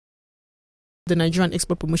the Nigerian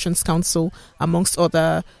Export Promotions Council, amongst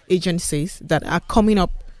other agencies that are coming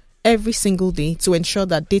up every single day to ensure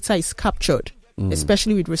that data is captured,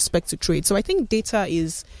 especially with respect to trade. So I think data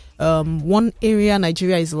is one area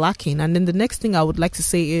Nigeria is lacking. And then the next thing I would like to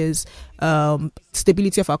say is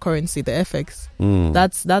stability of our currency, the FX.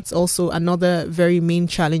 That's also another very main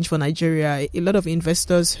challenge for Nigeria. A lot of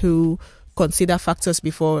investors who consider factors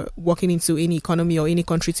before walking into any economy or any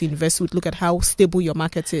country to invest would look at how stable your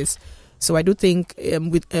market is. So I do think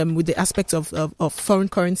with the aspect of foreign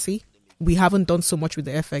currency, we haven't done so much with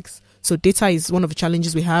the FX. So data is one of the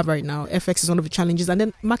challenges we have right now. FX is one of the challenges. And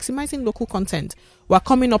then maximizing local content. We're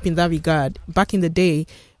coming up in that regard. Back in the day,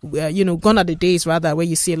 gone are the days rather where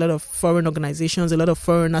you see a lot of foreign organizations, a lot of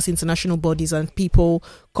foreigners, international bodies and people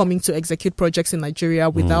coming to execute projects in Nigeria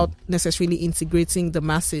without necessarily integrating the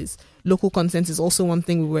masses. Local content is also one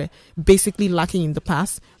thing we were basically lacking in the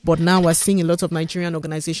past, but now we're seeing a lot of Nigerian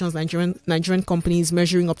organizations, Nigerian companies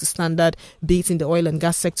measuring up to standard, be it in the oil and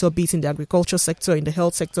gas sector, be it in the agriculture sector, in the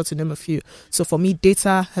health sector, to name a few. So for me,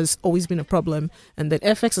 data has always been a problem, and then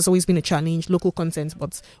FX has always been a challenge, local content,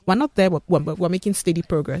 but we're not there, but we're making steady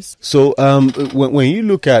progress. So when you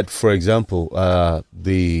look at, for example,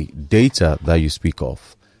 the data that you speak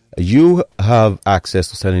of, you have access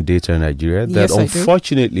to certain data in Nigeria that Yes,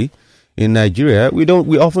 unfortunately in Nigeria we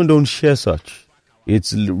often don't share such.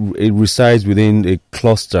 It resides within a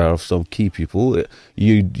cluster of some key people.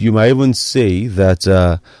 You might even say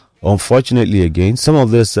that unfortunately again some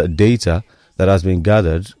of this data that has been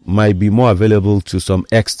gathered might be more available to some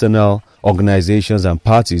external organizations and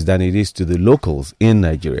parties than it is to the locals in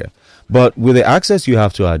Nigeria. But with the access you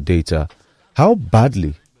have to our data, how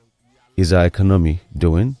badly is our economy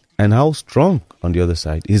doing? And how strong, on the other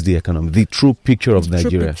side, is the economy? The true picture of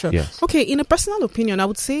Nigeria. Yes. Okay, in a personal opinion, I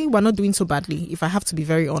would say we're not doing so badly, if I have to be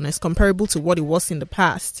very honest, comparable to what it was in the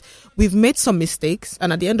past. We've made some mistakes,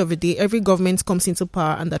 and at the end of the day, every government comes into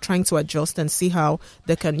power and they're trying to adjust and see how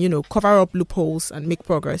they can, cover up loopholes and make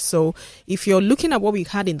progress. So if you're looking at what we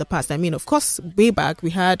had in the past, I mean, of course, way back,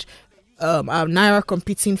 we had our Naira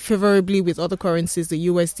competing favorably with other currencies, the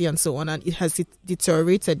USD and so on, and it has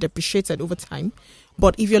deteriorated, depreciated over time.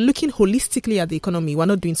 But if you're looking holistically at the economy, we're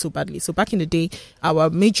not doing so badly. So back in the day, our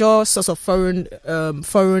major source of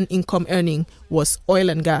foreign income earning was oil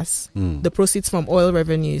and gas, the proceeds from oil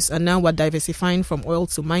revenues. And now we're diversifying from oil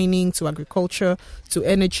to mining, to agriculture, to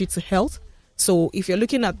energy, to health. So if you're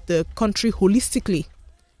looking at the country holistically,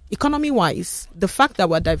 economy-wise, the fact that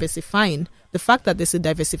we're diversifying, the fact that there's a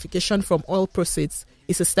diversification from oil proceeds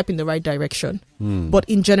is a step in the right direction. But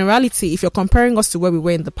in generality, if you're comparing us to where we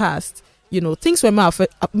were in the past, things were more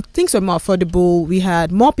affordable. We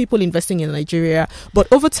had more people investing in Nigeria. But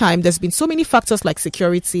over time, there's been so many factors like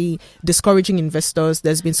security, discouraging investors.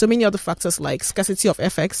 There's been so many other factors like scarcity of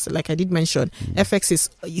FX, like I did mention. FX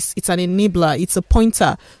it's an enabler. It's a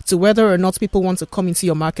pointer to whether or not people want to come into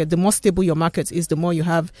your market. The more stable your market is, the more you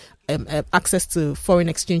have access to foreign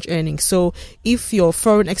exchange earnings. So if your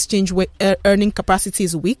foreign exchange earning capacity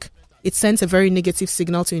is weak, it sends a very negative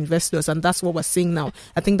signal to investors, and that's what we're seeing now.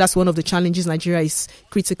 I think that's one of the challenges Nigeria is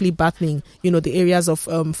critically battling, the areas of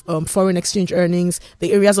foreign exchange earnings,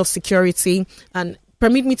 the areas of security. And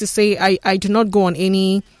permit me to say, I do not go on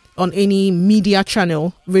any media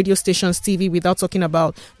channel, radio stations, TV, without talking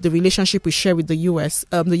about the relationship we share with the US.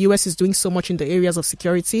 The US is doing so much in the areas of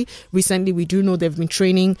security. Recently, we do know they've been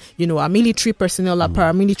training, our military personnel, our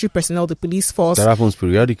paramilitary personnel, the police force. That happens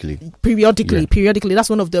periodically. Periodically. That's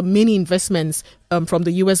one of the many investments from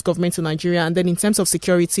the US government to Nigeria. And then in terms of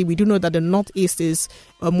security, we do know that the Northeast is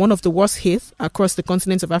one of the worst hit across the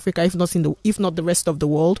continent of Africa, if not the rest of the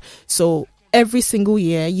world. So every single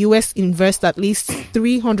year, US invests at least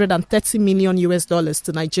 $330 million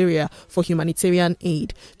to Nigeria for humanitarian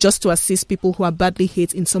aid, just to assist people who are badly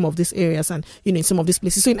hit in some of these areas and, in some of these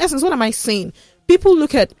places. So in essence, what am I saying? People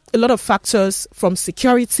look at a lot of factors from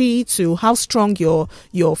security to how strong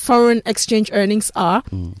your foreign exchange earnings are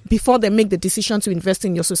before they make the decision to invest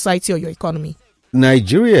in your society or your economy.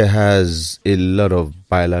 Nigeria has a lot of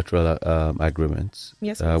bilateral agreements.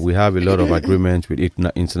 Yes, we have a lot of agreements with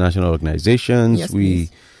international organizations. Yes,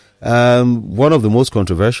 one of the most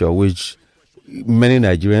controversial, which many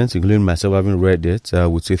Nigerians, including myself, having read it,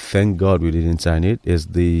 would say, thank God we didn't sign it, is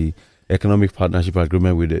the Economic Partnership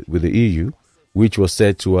Agreement with the EU, which was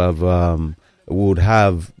said to have would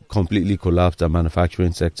have completely collapsed our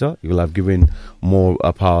manufacturing sector. It will have given more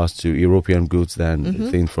powers to European goods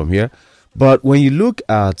than things from here. But when you look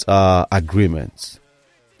at agreements,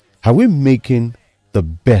 are we making the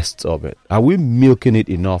best of it? Are we milking it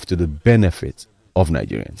enough to the benefit of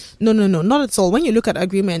Nigerians? No, not at all. When you look at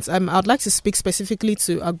agreements, I'd like to speak specifically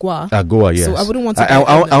to AGOA. AGOA, yes. So I wouldn't want to.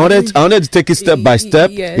 I wanted to take it step by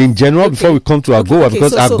step in general before we come to AGOA,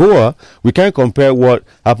 because AGOA, we can't compare what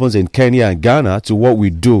happens in Kenya and Ghana to what we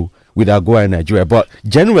do with AGOA in Nigeria. But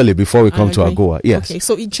generally, before we come to AGOA, yes. Okay,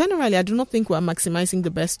 so generally, I do not think we're maximizing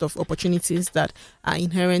the best of opportunities that are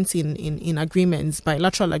inherent in agreements,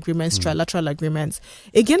 bilateral agreements, trilateral agreements.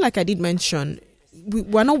 Again, like I did mention,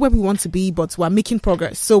 we're not where we want to be, but we're making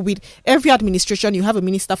progress. So with every administration, you have a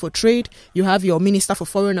minister for trade, you have your minister for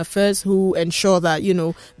foreign affairs who ensure that,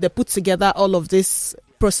 they put together all of these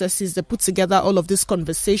processes, they put together all of these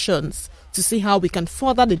conversations to see how we can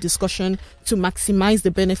further the discussion to maximize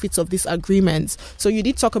the benefits of these agreements. So you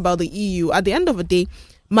did talk about the EU. At the end of the day,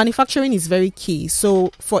 manufacturing is very key.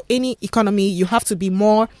 So for any economy, you have to be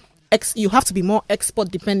more export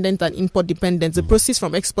dependent than import dependent. The proceeds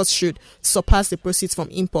from exports should surpass the proceeds from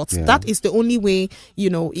imports. Yeah. That is the only way,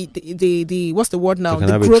 the what's the word now?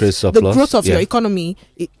 The growth of your economy,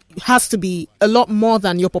 it has to be a lot more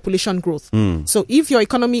than your population growth. So if your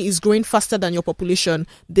economy is growing faster than your population,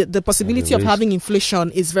 the possibility of having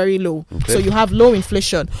inflation is very low. Okay. So you have low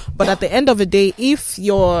inflation. But at the end of the day, if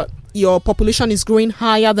your population is growing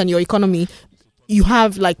higher than your economy, you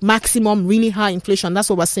have like maximum really high inflation. That's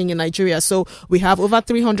what we're seeing in Nigeria. So we have over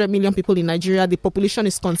 300 million people in Nigeria. The population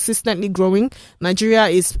is consistently growing. Nigeria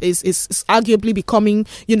is arguably becoming,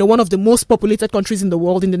 one of the most populated countries in the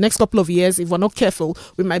world. In the next couple of years, if we're not careful,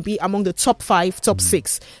 we might be among the top 5, top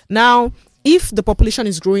 6. Now, if the population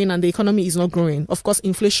is growing and the economy is not growing, of course,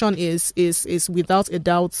 inflation is without a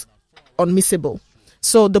doubt unmissable.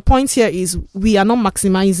 So the point here is we are not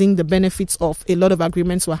maximizing the benefits of a lot of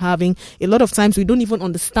agreements we're having. A lot of times we don't even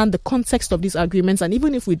understand the context of these agreements. And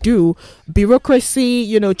even if we do,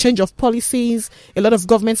 bureaucracy, change of policies, a lot of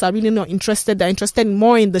governments are really not interested. They're interested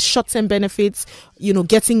more in the short-term benefits,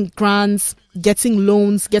 getting grants, getting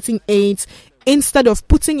loans, getting aids, instead of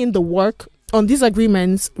putting in the work on these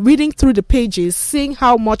agreements, reading through the pages, seeing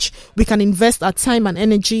how much we can invest our time and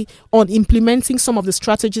energy on implementing some of the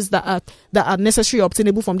strategies that are necessary or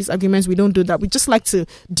obtainable from these agreements. We don't do that. We just like to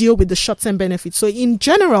deal with the short-term benefits. So in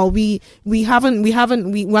general, we're not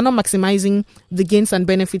maximizing the gains and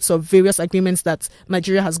benefits of various agreements that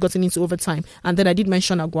Nigeria has gotten into over time. And then I did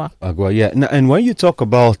mention AGOA. AGOA, yeah. Now, and when you talk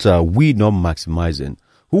about we not maximizing,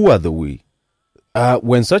 who are the we?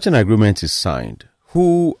 When such an agreement is signed,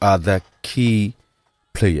 who are the key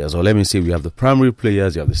players? Or let me say we have the primary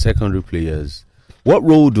players, you have the secondary players. What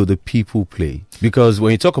role do the people play? Because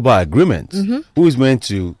when you talk about agreements, who is meant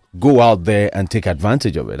to go out there and take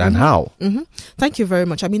advantage of it, and how? Thank you very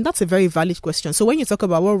much. I mean, that's a very valid question. So when you talk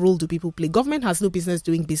about what role do people play, government has no business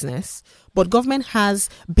doing business, but government has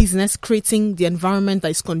business creating the environment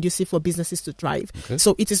that is conducive for businesses to thrive. Okay.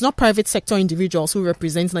 So it is not private sector individuals who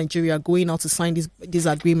represent Nigeria going out to sign these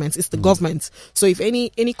agreements. It's the government. So if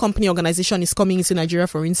any company organization is coming into Nigeria,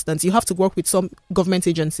 for instance, you have to work with some government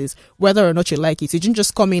agencies, whether or not you like it. You didn't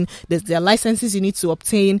just come in. There are licenses you need to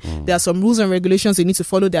obtain. There are some rules and regulations you need to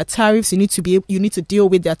follow. There are tariffs you need to deal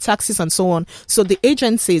with. Their taxes and so on. So the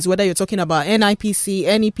agencies, whether you're talking about NIPC,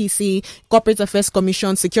 NEPC, Corporate Affairs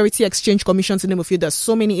Commission, Security Exchange Commission, to name a few, there's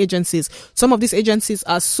so many agencies. Some of these agencies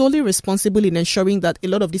are solely responsible in ensuring that a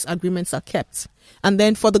lot of these agreements are kept. And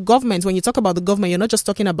then for the government, when you talk about the government, you're not just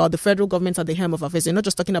talking about the federal government at the helm of affairs. You're not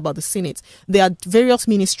just talking about the Senate. There are various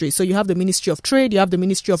ministries. So you have the Ministry of Trade, you have the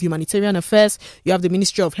Ministry of Humanitarian Affairs, you have the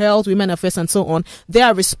Ministry of Health, Women Affairs, and so on. They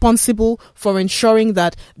are responsible for ensuring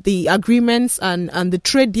that the agreements and the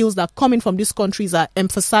trade deals that come in from these countries are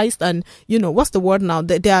emphasized and, what's the word now?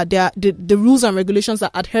 The rules and regulations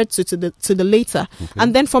are adhered to the later. Okay.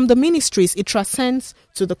 And then from the ministries, it transcends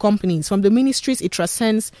to the companies. From the ministries, it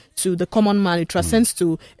transcends to the common man. It transcends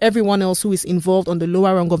to everyone else who is involved on the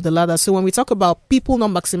lower rung of the ladder. So when we talk about people not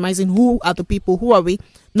maximizing, who are the people? Who are we?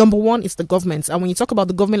 Number one is the government. And when you talk about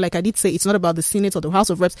the government, like I did say, it's not about the Senate or the House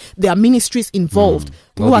of Reps. There are ministries involved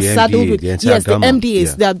who are saddled with, the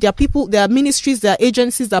MDAs. Yeah. There are people, there are ministries, there are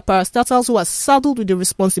agencies, there are parastatals who are saddled with the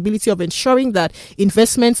responsibility of ensuring that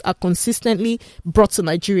investments are consistently brought to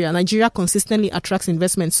Nigeria. Nigeria consistently attracts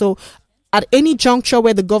investment. So at any juncture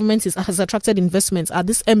where the government has attracted investments, are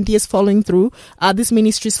these MDAs following through? Are these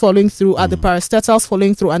ministries following through? Are the parastatals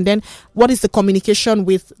following through? And then what is the communication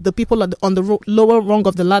with the people on the lower rung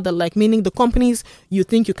of the ladder? Like, meaning the companies you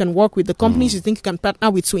think you can work with, the companies you think you can partner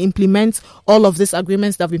with to implement all of these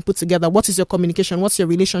agreements that have been put together. What is your communication? What's your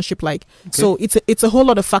relationship like? Okay. So it's a whole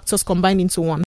lot of factors combined into one.